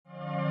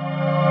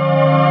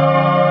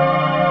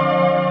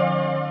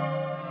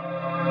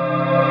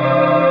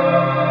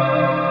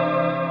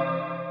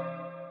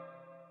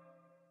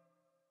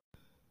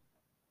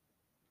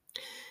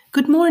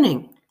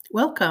morning.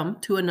 Welcome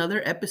to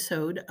another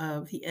episode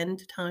of the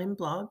End Time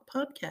Blog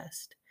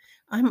Podcast.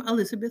 I'm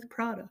Elizabeth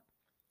Prada.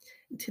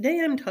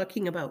 Today I'm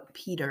talking about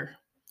Peter,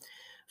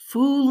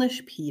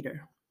 foolish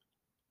Peter.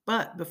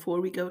 But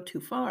before we go too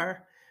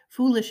far,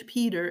 foolish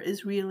Peter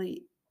is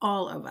really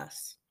all of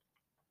us.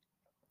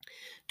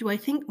 Do I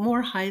think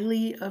more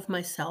highly of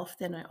myself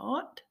than I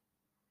ought?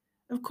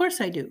 Of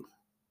course I do,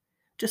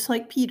 just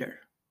like Peter.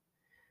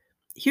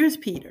 Here's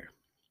Peter.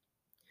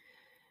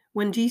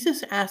 When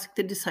Jesus asked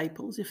the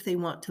disciples if they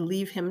want to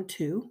leave him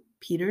too,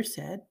 Peter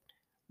said,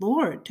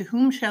 "Lord, to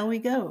whom shall we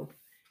go?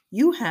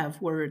 You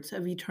have words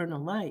of eternal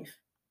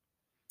life."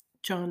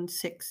 John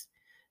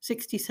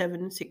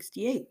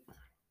 6:67-68.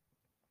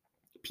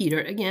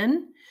 Peter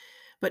again,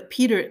 but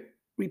Peter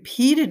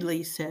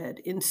repeatedly said,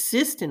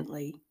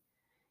 insistently,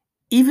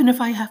 "Even if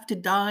I have to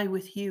die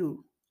with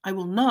you, I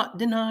will not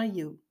deny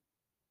you."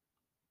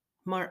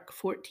 Mark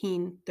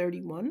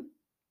 14:31.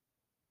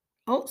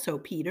 Also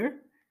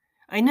Peter,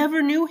 "I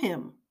never knew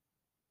him."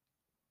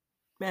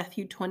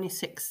 Matthew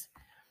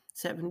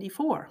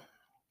 26:74.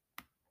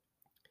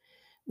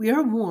 We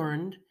are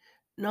warned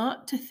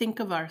not to think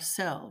of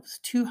ourselves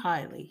too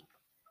highly.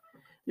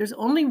 There's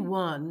only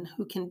one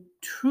who can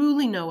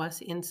truly know us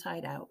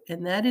inside out,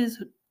 and that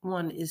is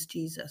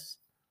Jesus.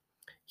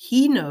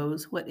 He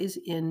knows what is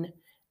in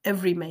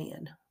every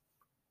man.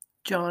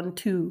 John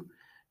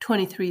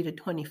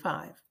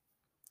 2:23-25.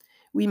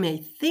 We may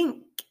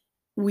think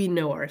we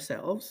know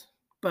ourselves,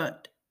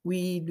 but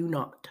we do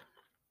not.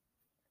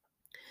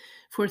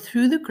 For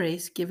through the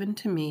grace given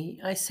to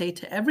me, I say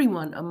to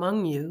everyone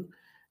among you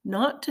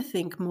not to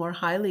think more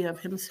highly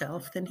of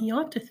himself than he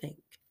ought to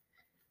think,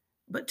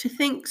 but to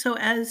think so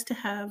as to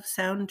have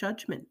sound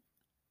judgment,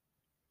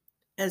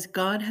 as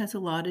God has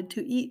allotted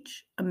to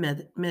each a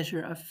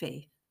measure of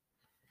faith.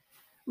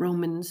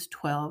 Romans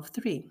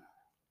 12:3.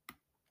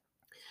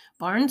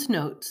 Barnes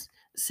Notes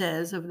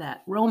says of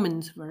that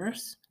Romans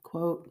verse,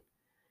 quote,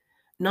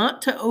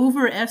 "Not to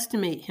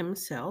overestimate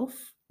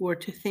himself or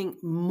to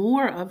think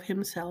more of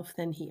himself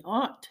than he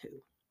ought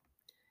to."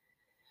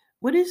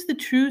 What is the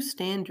true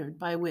standard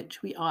by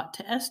which we ought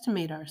to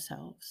estimate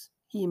ourselves?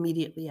 He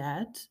immediately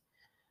adds,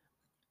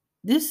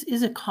 "This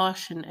is a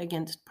caution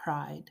against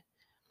pride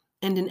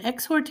and an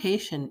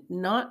exhortation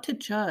not to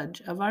judge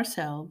of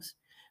ourselves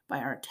by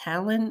our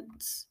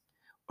talents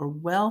or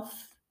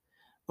wealth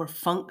or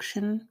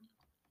function,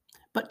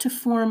 but to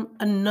form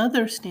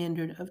another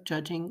standard of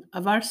judging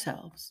of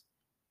ourselves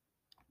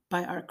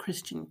by our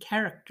Christian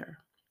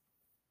character."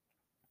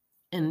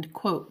 End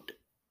quote.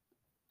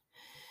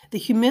 The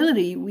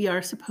humility we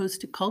are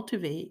supposed to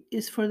cultivate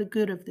is for the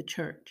good of the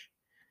church.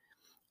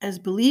 As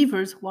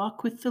believers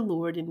walk with the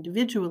Lord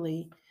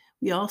individually,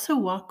 we also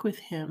walk with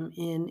him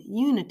in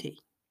unity.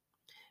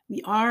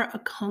 We are a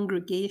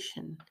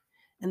congregation,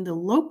 and the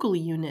local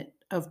unit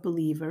of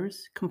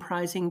believers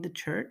comprising the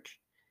church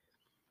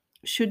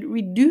should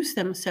reduce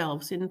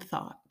themselves in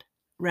thought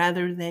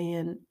rather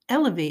than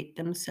elevate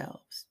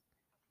themselves.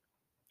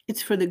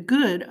 It's for the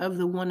good of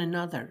the one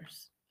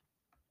another's.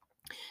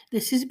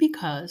 This is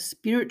because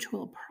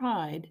spiritual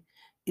pride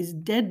is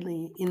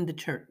deadly in the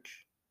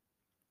church.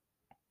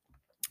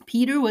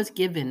 Peter was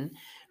given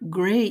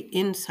great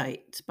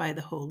insights by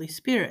the Holy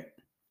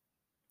Spirit.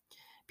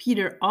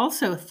 Peter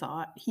also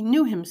thought he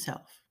knew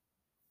himself,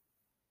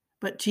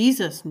 but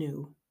Jesus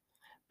knew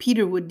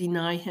Peter would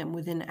deny him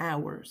within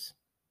hours,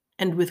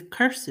 and with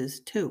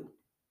curses too.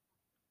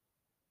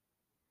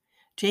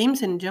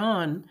 James and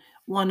John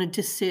wanted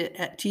to sit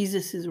at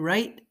Jesus'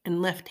 right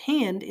and left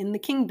hand in the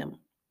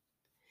kingdom.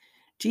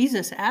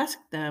 Jesus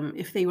asked them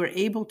if they were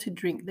able to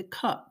drink the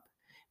cup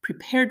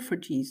prepared for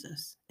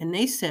Jesus, and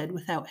they said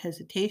without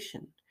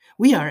hesitation,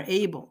 "We are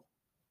able."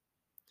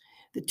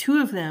 The two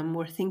of them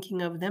were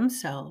thinking of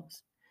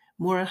themselves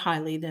more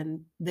highly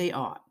than they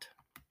ought.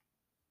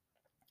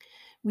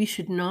 We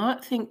should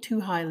not think too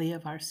highly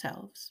of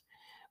ourselves.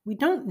 We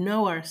don't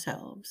know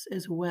ourselves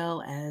as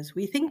well as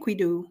we think we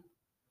do.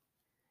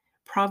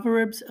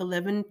 Proverbs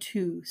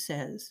 11:2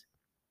 says,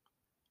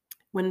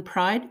 "When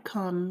pride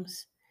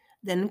comes,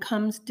 then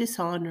comes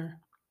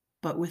dishonor,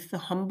 but with the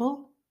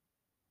humble,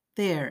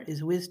 there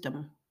is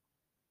wisdom."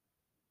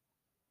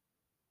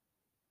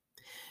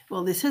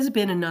 Well, this has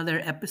been another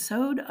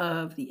episode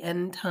of the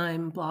End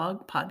Time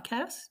Blog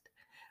Podcast.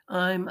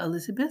 I'm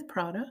Elizabeth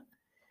Prada.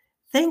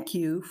 Thank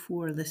you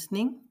for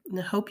listening, and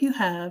I hope you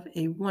have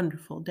a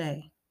wonderful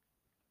day.